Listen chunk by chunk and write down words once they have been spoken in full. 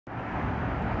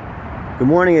Good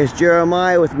morning, it's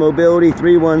Jeremiah with Mobility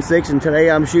 316, and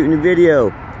today I'm shooting a video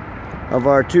of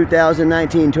our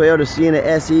 2019 Toyota Sienna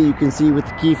SE. You can see with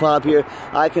the key fob here,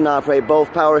 I can operate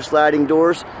both power sliding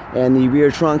doors, and the rear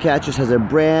trunk hatches has a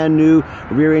brand new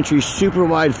rear entry super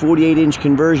wide 48-inch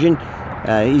conversion.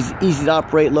 Easy to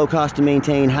operate, low cost to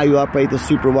maintain. How you operate the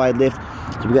super wide lift.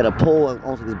 So we got a pull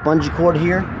onto this bungee cord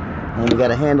here, and we got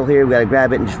a handle here. We got to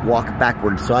grab it and just walk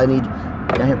backwards. So I need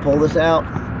to pull this out.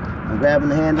 I'm grabbing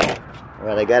the handle. All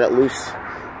right, I got it loose.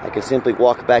 I can simply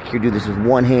walk back here, do this with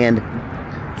one hand.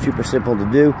 Super simple to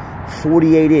do.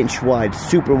 48-inch wide,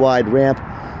 super wide ramp.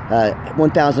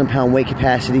 1,000 pound weight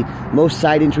capacity. Most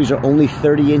side entries are only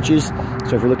 30 inches.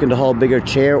 So if you're looking to haul a bigger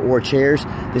chair or chairs,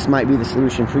 this might be the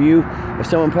solution for you. If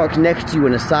someone parks next to you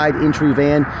in a side entry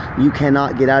van, you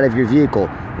cannot get out of your vehicle.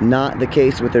 Not the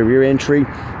case with the rear entry.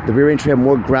 The rear entry have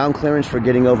more ground clearance for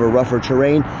getting over rougher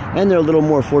terrain, and they're a little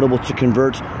more affordable to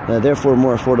convert, therefore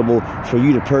more affordable for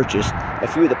you to purchase. A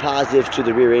few of the positives to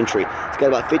the rear entry. It's got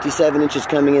about 57 inches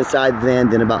coming inside the van,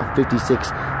 then about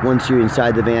 56 once you're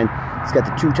inside the van. It's got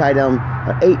the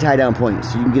 8 tie down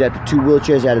points, so you can get up to 2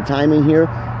 wheelchairs at a time in here,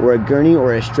 or a gurney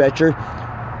or a stretcher.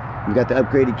 We've got the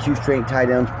upgraded Q-strength tie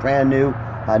downs, brand new,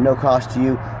 no cost to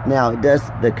you. Now it does,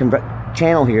 the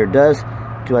channel here does,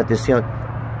 to let this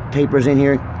tapers in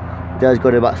here, does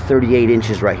go to about 38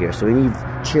 inches right here. So we need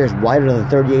chairs wider than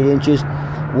 38 inches.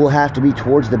 We'll have to be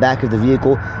towards the back of the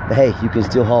vehicle, but hey, you can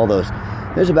still haul those.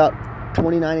 There's about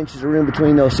 29 inches of room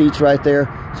between those seats right there,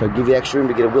 so give you extra room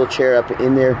to get a wheelchair up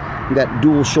in there. We've got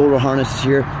dual shoulder harnesses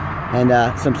here,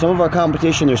 and some of our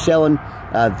competition, they're selling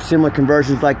similar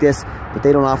conversions like this, but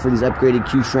they don't offer these upgraded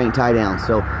Q-strength tie downs.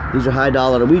 So these are high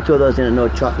dollar. We throw those in at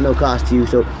no cost to you,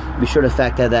 so be sure to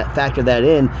factor that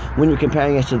in when you're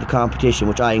comparing us to the competition,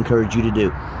 which I encourage you to do.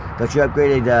 Got your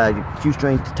upgraded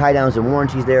Q-strength tie downs and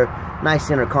warranties there. Nice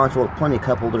center console, plenty of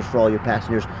cup holders for all your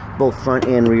passengers, both front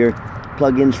and rear.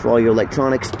 Plug-ins for all your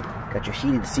electronics. Got your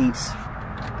heated seats.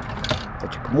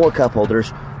 Got your more cup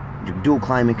holders. Your dual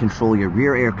climate control, your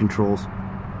rear air controls.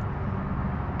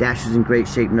 Dash is in great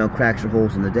shape, no cracks or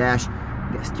holes in the dash.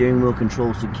 You got steering wheel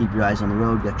controls to keep your eyes on the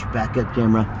road. Got your backup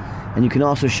camera, and you can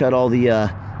also shut all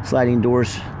the sliding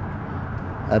doors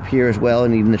up here as well,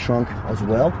 and even the trunk as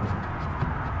well.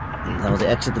 That was to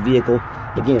exit the vehicle.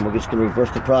 Again, we're just going to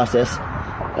reverse the process.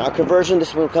 Now, our conversion,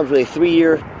 this one comes with a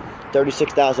 3-year,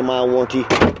 36,000 mile warranty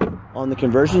on the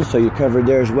conversion, so you're covered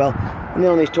there as well. And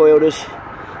then on these Toyotas,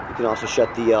 you can also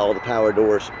shut all the power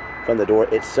doors from the door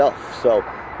itself. So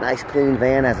nice clean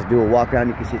van, has a dual walk around.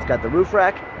 You can see it's got the roof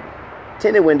rack,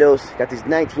 tinted windows, got these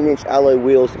 19-inch alloy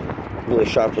wheels, really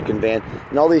sharp looking van.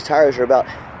 And all these tires are about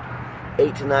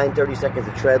 8 to 9, 30 seconds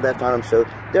of tread left on them, so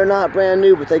they're not brand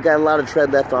new, but they got a lot of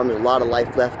tread left on them. There's a lot of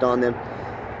life left on them.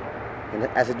 And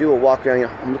as I do a walk around,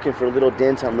 I'm looking for little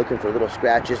dents, I'm looking for little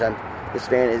scratches. This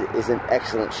van is in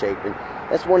excellent shape, and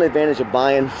that's one advantage of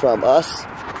buying from us.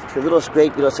 It's a little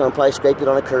scrape, someone probably scraped it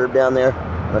on a curb down there,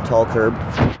 on a tall curb.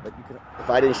 But if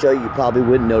I didn't show you, you probably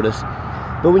wouldn't notice.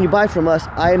 But when you buy from us,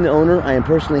 I am the owner. I am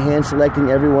personally hand selecting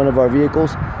every one of our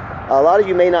vehicles. A lot of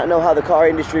you may not know how the car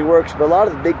industry works, but a lot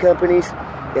of the big companies,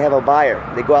 they have a buyer.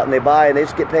 They go out and they buy, and they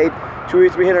just get paid $200 or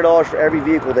 $300 for every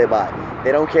vehicle they buy.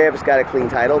 They don't care if it's got a clean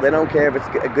title. They don't care if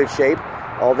it's a good shape.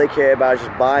 All they care about is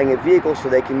just buying a vehicle so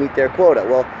they can meet their quota.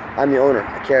 Well, I'm the owner.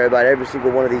 I care about every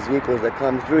single one of these vehicles that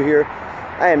come through here.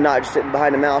 I am not just sitting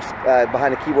behind a mouse,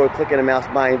 behind a keyboard, clicking a mouse,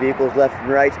 buying vehicles left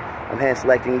and right. I'm hand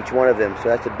selecting each one of them. So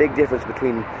that's a big difference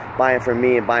between buying from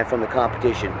me and buying from the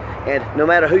competition. And no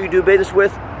matter who you do business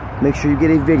with, make sure you get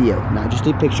a video, not just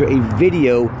a picture, a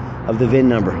video of the VIN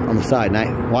number on the side. Now,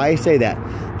 why I say that,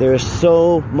 there is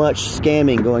so much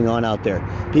scamming going on out there.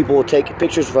 People will take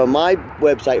pictures from my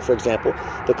website, for example.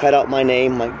 They'll cut out my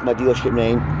name, my dealership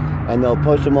name, and they'll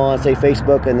post them on, say,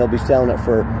 Facebook, and they'll be selling it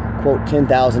for, quote,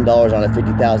 $10,000 on a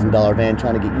 $50,000 van,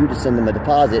 trying to get you to send them a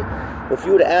deposit. Well, if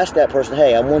you were to ask that person,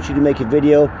 hey, I want you to make a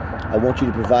video, I want you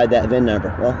to provide that VIN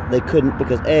number. Well, they couldn't,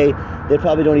 because A, they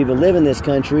probably don't even live in this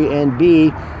country, and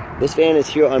B, this van is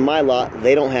here on my lot.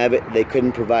 They don't have it. They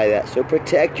couldn't provide that. So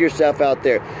protect yourself out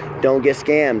there. Don't get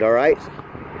scammed, all right?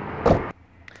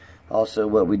 Also,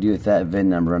 what we do with that VIN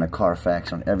number on a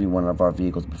Carfax on every one of our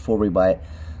vehicles before we buy it,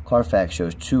 Carfax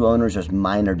shows 2 owners. There's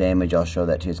minor damage. I'll show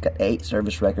that to you. It's got 8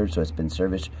 service records, so it's been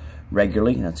serviced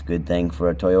regularly. That's a good thing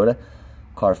for a Toyota.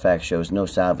 Carfax shows no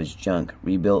salvage, junk,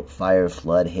 rebuilt, fire,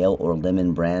 flood, hail, or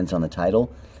lemon brands on the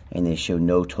title, and they show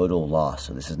no total loss.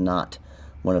 So this is not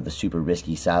one of the super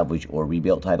risky salvage or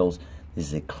rebuilt titles. This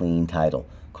is a clean title.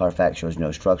 Carfax shows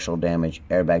no structural damage,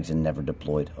 airbags are never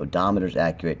deployed, odometer's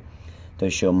accurate,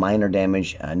 does show minor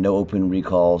damage, no open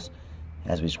recalls,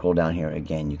 As we scroll down here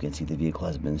again, you can see the vehicle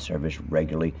has been serviced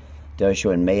regularly. It does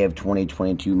show in May of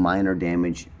 2022 minor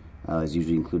damage, is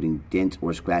usually including dents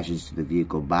or scratches to the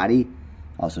vehicle body.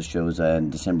 Also shows in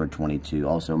December 22,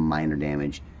 also minor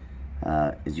damage,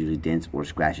 is usually dents or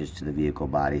scratches to the vehicle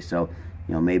body. So,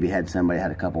 you know, maybe somebody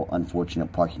had a couple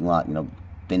unfortunate parking lot, you know,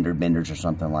 benders or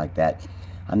something like that.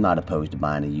 I'm not opposed to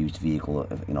buying a used vehicle,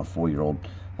 you know, 4-year-old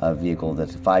vehicle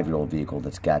that's a 5-year-old vehicle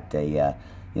that's got a,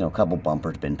 you know, a couple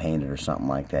bumpers been painted or something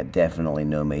like that. Definitely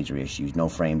no major issues, no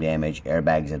frame damage,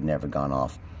 airbags have never gone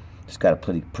off. It's got a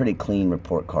pretty clean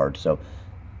report card. So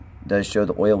it does show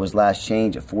the oil was last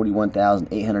changed at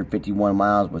 41,851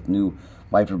 miles with new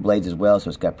wiper blades as well. So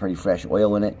it's got pretty fresh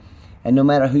oil in it. And no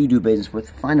matter who you do business with,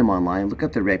 find them online, look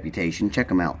up their reputation, check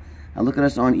them out. Now look at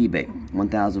us on eBay,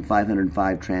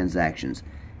 1,505 transactions.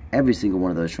 Every single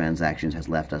one of those transactions has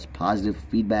left us positive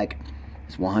feedback.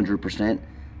 It's 100%.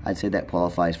 I'd say that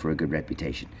qualifies for a good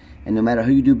reputation. And no matter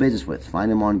who you do business with,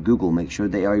 find them on Google. Make sure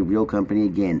they are a real company.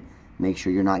 Again, make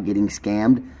sure you're not getting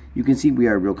scammed. You can see we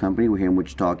are a real company. We're here in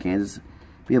Wichita, Kansas.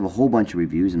 We have a whole bunch of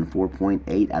reviews and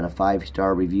 4.8 out of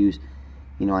 5-star reviews.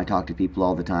 You know, I talk to people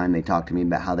all the time. They talk to me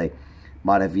about how they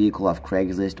bought a vehicle off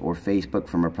Craigslist or Facebook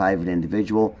from a private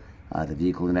individual. The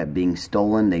vehicle ended up being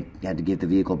stolen. They had to get the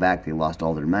vehicle back. They lost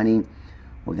all their money.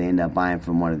 Or they ended up buying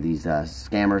from one of these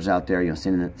scammers out there, you know,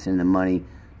 sending them money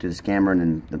to the scammer,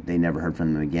 and then they never heard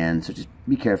from them again. So just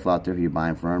be careful out there who you're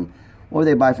buying from. Or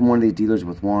they buy from one of these dealers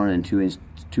with 1- and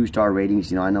 2-star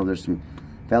ratings. You know, I know there's some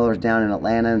fellas down in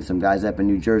Atlanta and some guys up in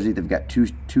New Jersey. They've got 2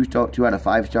 out of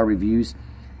 5-star reviews.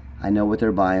 I know what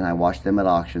they're buying. I watched them at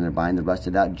auction. They're buying the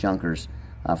rusted out junkers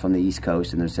from the East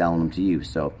Coast, and they're selling them to you.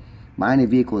 So buying a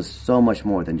vehicle is so much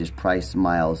more than just price,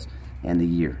 miles, and the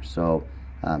year. So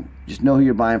just know who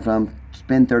you're buying from.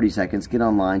 Spend 30 seconds, get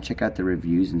online, check out the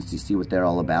reviews, and see what they're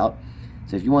all about.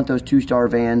 So if you want those 2-star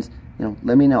vans, you know,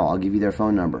 let me know. I'll give you their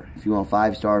phone number. If you want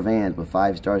 5-star vans with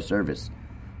 5-star service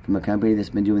from a company that's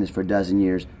been doing this for a dozen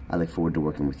years, I look forward to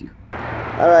working with you.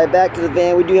 All right, back to the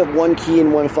van. We do have 1 key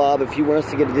and 1 fob. If you want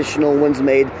us to get additional ones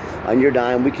made on your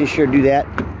dime, we can sure do that.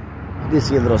 I did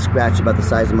see a little scratch about the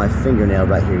size of my fingernail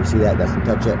right here. You see that? Got some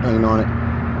touch-up paint on it.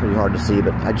 Pretty hard to see,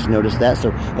 but I just noticed that.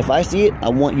 So if I see it, I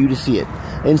want you to see it.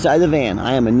 Inside the van,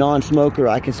 I am a non-smoker.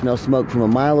 I can smell smoke from a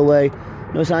mile away.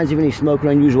 No signs of any smoke or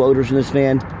unusual odors in this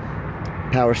van.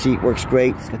 Power seat works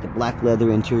great. It's got the black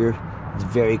leather interior. It's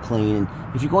very clean. And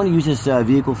if you're going to use this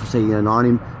vehicle for, say,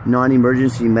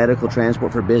 non-emergency medical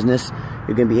transport for business,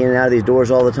 you're going to be in and out of these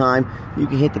doors all the time, you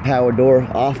can hit the power door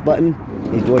off button.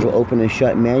 These doors will open and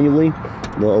shut manually.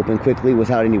 They'll open quickly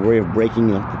without any worry of breaking,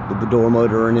 you know, the door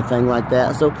motor or anything like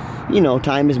that. So, you know,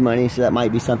 time is money, so that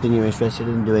might be something you're interested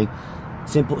in doing.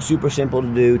 Simple, super simple to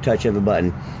do, touch of a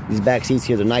button. These back seats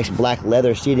here, they're nice black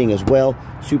leather seating as well.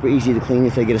 Super easy to clean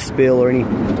if they get a spill or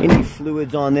any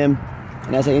fluids on them.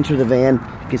 And as I enter the van,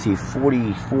 you can see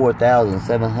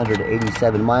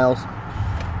 44,787 miles.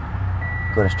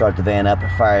 Go to start the van up, it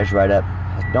fires right up.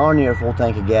 It's darn near a full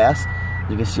tank of gas.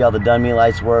 You can see all the dummy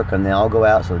lights work, and they all go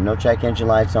out, so no check engine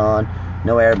lights on,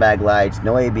 no airbag lights,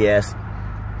 no ABS.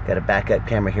 Got a backup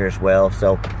camera here as well.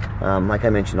 So, like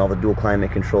I mentioned, all the dual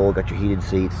climate control, got your heated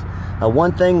seats.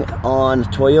 One thing on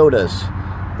Toyotas,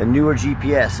 the newer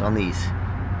GPS on these,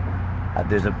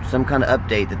 there's some kind of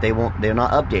update that they're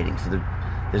not updating. So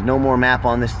there's no more map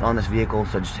on this vehicle.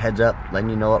 So just heads up,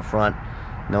 letting you know up front,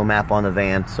 no map on the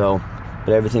van. So,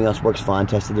 but everything else works fine.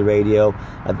 Tested the radio.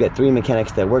 I've got 3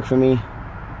 mechanics that work for me.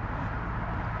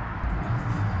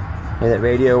 And that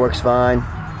radio works fine.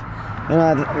 And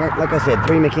like I said,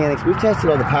 3 mechanics. We've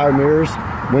tested all the power mirrors,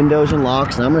 windows, and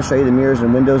locks. And I'm going to show you the mirrors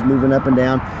and windows moving up and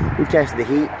down. We've tested the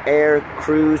heat, air,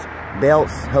 cruise,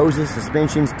 belts, hoses,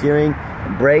 suspension, steering,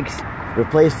 brakes.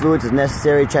 Replace fluids as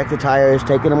necessary. Check the tires.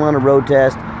 Taking them on a road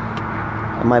test.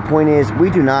 And my point is, we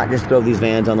do not just throw these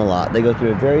vans on the lot. They go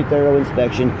through a very thorough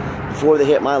inspection before they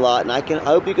hit my lot. And I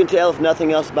hope you can tell, if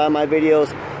nothing else, by my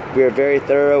videos, we are very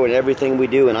thorough in everything we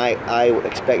do, and I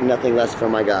expect nothing less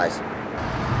from my guys.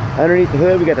 Underneath the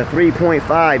hood, we got the 3.5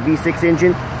 V6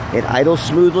 engine. It idles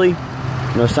smoothly.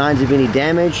 No signs of any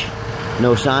damage.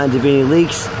 No signs of any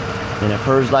leaks. And it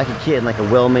purrs like a kid, like a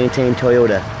well-maintained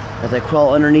Toyota. As I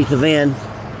crawl underneath the van,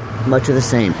 much of the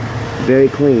same. Very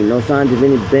clean. No signs of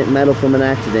any bent metal from an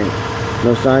accident.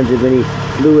 No signs of any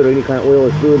fluid or any kind of oil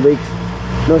or fluid leaks.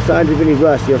 No signs of any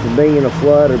rust, you know, from being in a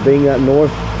flood or being up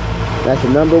north. That's the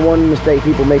 #1 mistake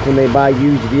people make when they buy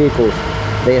used vehicles.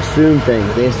 They assume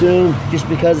things. They assume just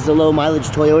because it's a low mileage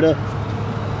Toyota,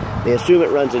 they assume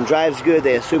it runs and drives good.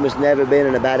 They assume it's never been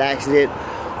in a bad accident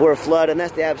or a flood, and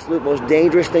that's the absolute most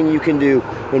dangerous thing you can do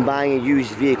when buying a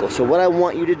used vehicle. So what I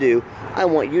want you to do, I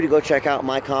want you to go check out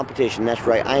my competition. That's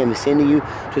right, I am sending you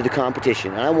to the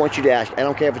competition. And I want you to ask, I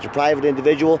don't care if it's a private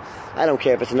individual, I don't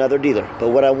care if it's another dealer, but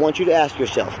what I want you to ask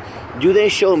yourself, do they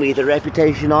show me the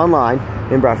reputation online?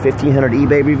 Remember our 1,500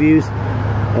 eBay reviews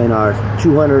and our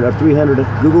 200 or 300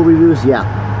 Google reviews?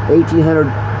 Yeah,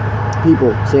 1,800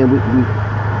 people saying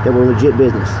that we're legit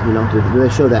business. You know, do they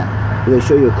show that? Do they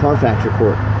show you a Carfax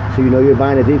report so you know you're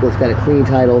buying a vehicle that's got a clean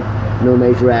title, no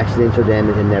major accidents or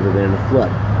damage, and never been in a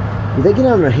flood? Do they get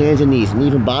on their hands and knees and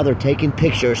even bother taking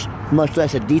pictures, much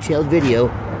less a detailed video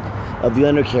of the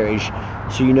undercarriage,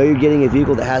 so you know you're getting a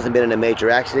vehicle that hasn't been in a major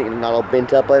accident and not all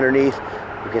bent up underneath?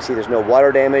 You can see there's no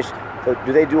water damage. So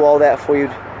do they do all that for you?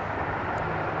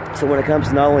 So when it comes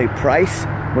to not only price,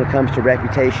 when it comes to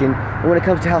reputation, and when it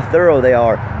comes to how thorough they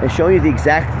are and showing you the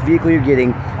exact vehicle you're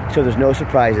getting so there's no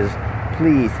surprises,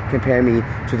 please compare me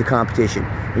to the competition.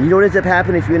 And you know what ends up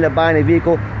happening if you end up buying a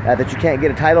vehicle that you can't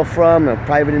get a title from, a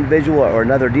private individual or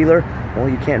another dealer? Well,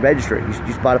 you can't register it. You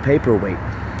just bought a paperweight.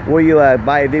 Or you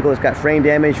buy a vehicle that's got frame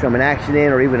damage from an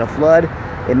accident or even a flood.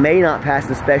 It may not pass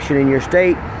inspection in your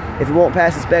state. If it won't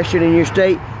pass inspection in your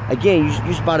state, again, you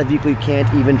just bought a vehicle you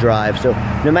can't even drive. So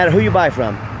no matter who you buy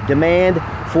from, demand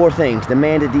 4 things.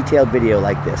 Demand a detailed video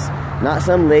like this. Not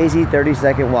some lazy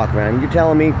 30-second walk around. You're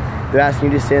telling me they're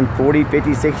asking you to send $40,000,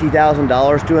 $50,000,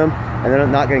 $60,000 to them, and they're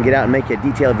not going to get out and make a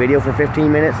detailed video for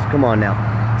 15 minutes? Come on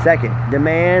now. Second,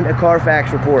 demand a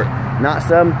Carfax report, not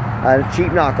some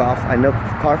cheap knockoff. I know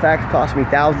Carfax costs me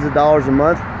thousands of dollars a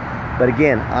month, but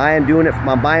again, I am doing it.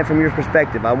 I'm buying from your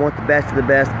perspective. I want the best of the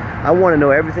best. I want to know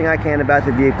everything I can about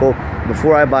the vehicle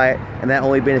before I buy it, and that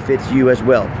only benefits you as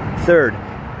well. Third,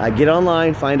 get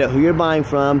online, find out who you're buying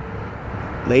from.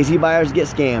 Lazy buyers get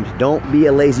scammed. Don't be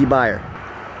a lazy buyer.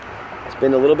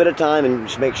 Spend a little bit of time and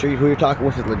just make sure who you're talking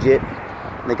with is legit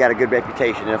and they got a good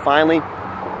reputation. And finally,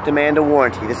 demand a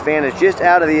warranty. This van is just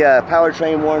out of the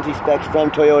powertrain warranty specs from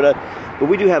Toyota, but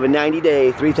we do have a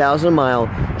 90-day, 3,000-mile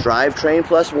drivetrain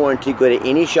plus warranty. Go to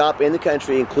any shop in the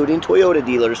country, including Toyota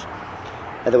dealers,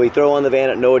 and then we throw on the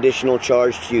van at no additional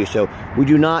charge to you. So we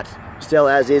do not sell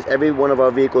as is. Every one of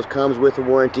our vehicles comes with a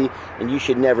warranty, and you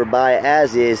should never buy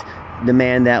as is.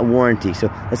 Demand that warranty.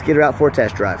 So let's get her out for a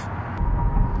test drive.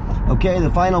 Okay,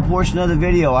 the final portion of the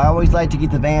video. I always like to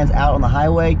get the vans out on the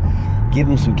highway, give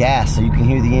them some gas so you can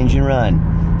hear the engine run.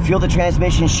 Feel the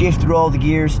transmission shift through all the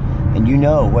gears, and you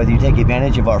know whether you take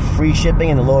advantage of our free shipping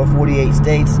in the lower 48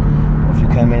 states, or if you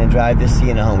come in and drive this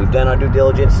Sienna home. We've done our due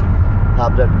diligence,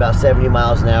 popped up about 70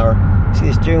 miles an hour. See,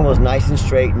 the steering wheel is nice and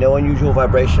straight, no unusual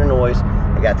vibration or noise.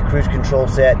 I got the cruise control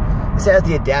set. This has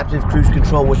the adaptive cruise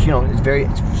control, which, you know, it's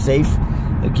safe.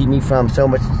 It'll keep me from so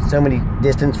many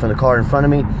distance from the car in front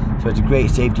of me. So it's a great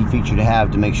safety feature to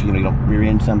have to make sure you don't rear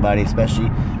end somebody, especially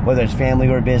whether it's family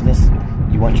or business.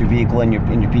 You want your vehicle and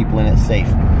your people in it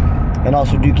safe. And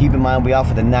also do keep in mind we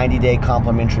offer the 90-day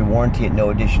complimentary warranty at no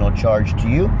additional charge to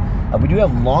you. We do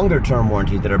have longer term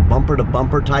warranties that are bumper to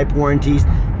bumper type warranties.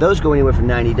 Those go anywhere from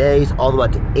 90 days all the way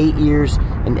up to 8 years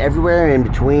and everywhere in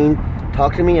between.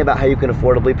 Talk to me about how you can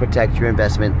affordably protect your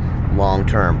investment long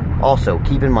term. Also,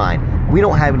 keep in mind, we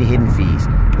don't have any hidden fees.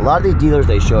 A lot of these dealers,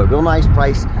 they show a real nice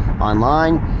price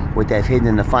online, what they've hidden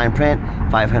in the fine print,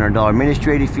 $500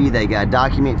 administrative fee, they got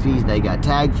document fees, they got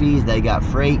tag fees, they got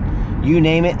freight, you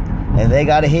name it, and they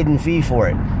got a hidden fee for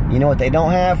it. You know what they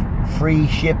don't have? Free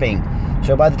shipping.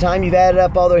 So by the time you've added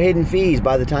up all their hidden fees,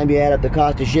 by the time you add up the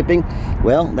cost of shipping,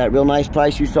 well, that real nice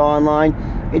price you saw online,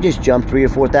 it just jumped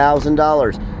 $3,000 or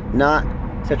 $4,000. Not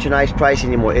such a nice price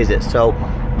anymore, is it? So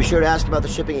be sure to ask about the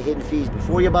shipping and hidden fees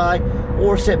before you buy,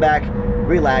 or sit back,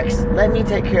 relax, let me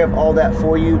take care of all that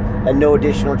for you at no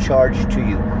additional charge to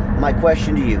you. My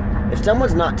question to you, if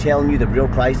someone's not telling you the real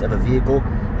price of a vehicle,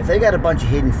 if they got a bunch of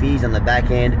hidden fees on the back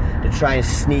end to try and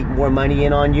sneak more money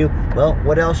in on you, well,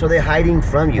 what else are they hiding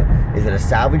from you? Is it a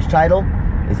salvage title?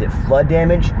 Is it flood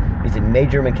damage? Is it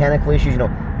major mechanical issues? You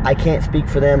know, I can't speak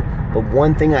for them, but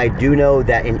one thing I do know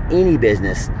that in any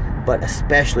business, but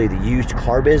especially the used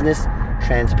car business,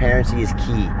 transparency is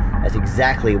key. That's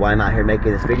exactly why I'm out here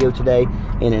making this video today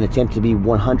in an attempt to be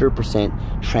 100%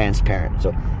 transparent.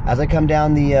 So as I come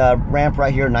down the ramp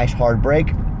right here, nice hard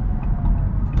brake.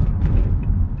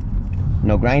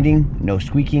 No grinding, no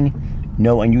squeaking,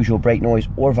 no unusual brake noise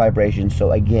or vibration.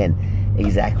 So again,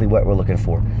 exactly what we're looking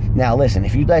for. Now listen,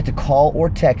 if you'd like to call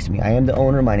or text me, I am the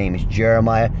owner. My name is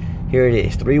Jeremiah. Here it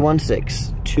is,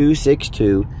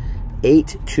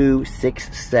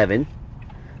 316-262-8267.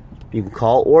 You can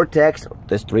call or text.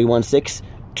 That's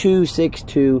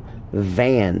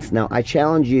 316-262-VANS. Now, I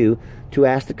challenge you to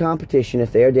ask the competition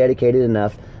if they are dedicated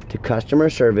enough to customer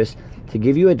service to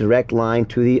give you a direct line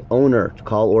to the owner to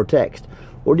call or text?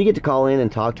 Or do you get to call in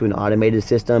and talk to an automated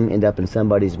system, end up in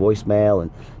somebody's voicemail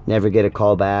and never get a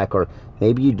call back? Or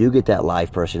maybe you do get that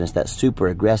live person. It's that super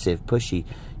aggressive, pushy,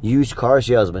 used car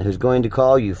salesman who's going to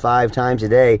call you 5 times a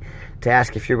day to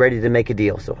ask if you're ready to make a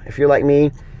deal. So if you're like me,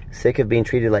 sick of being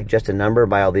treated like just a number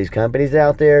by all these companies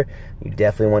out there, you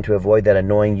definitely want to avoid that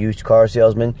annoying used car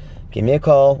salesman, give me a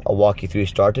call. I'll walk you through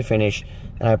start to finish.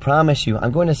 And I promise you,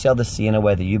 I'm going to sell the Sienna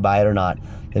whether you buy it or not.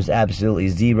 There's absolutely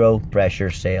zero pressure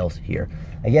sales here.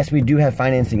 Yes, we do have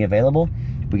financing available.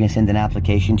 We can send an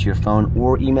application to your phone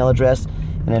or email address.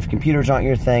 And if computers aren't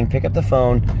your thing, pick up the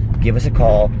phone, give us a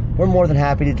call. We're more than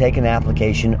happy to take an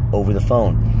application over the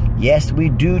phone. Yes, we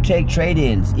do take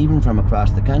trade-ins, even from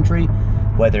across the country.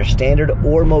 Whether standard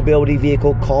or mobility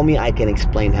vehicle, call me. I can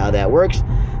explain how that works.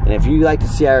 And if you'd like to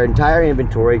see our entire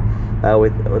inventory,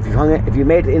 if you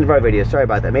made it to the end of our video, sorry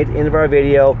about that, made it to the end of our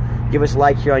video, give us a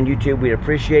like here on YouTube. We'd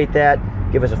appreciate that.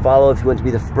 Give us a follow if you want to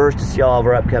be the first to see all of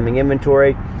our upcoming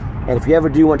inventory. And if you ever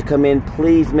do want to come in,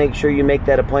 please make sure you make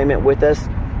that appointment with us.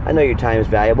 I know your time is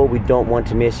valuable. We don't want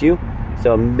to miss you.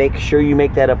 So make sure you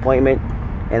make that appointment.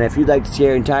 And if you'd like to see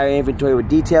our entire inventory with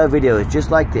detailed videos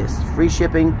just like this, free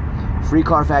shipping, free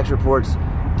Carfax reports,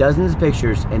 dozens of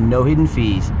pictures, and no hidden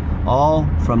fees, all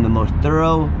from the most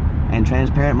thorough and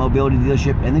transparent mobility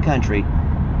dealership in the country,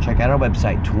 check out our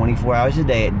website 24 hours a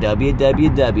day at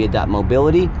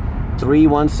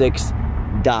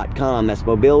www.mobility316.com. That's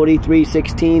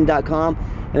mobility316.com.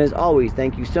 And as always,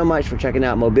 thank you so much for checking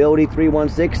out Mobility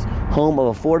 316, home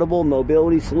of affordable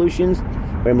mobility solutions,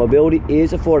 where mobility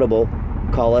is affordable.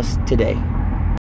 Call us today.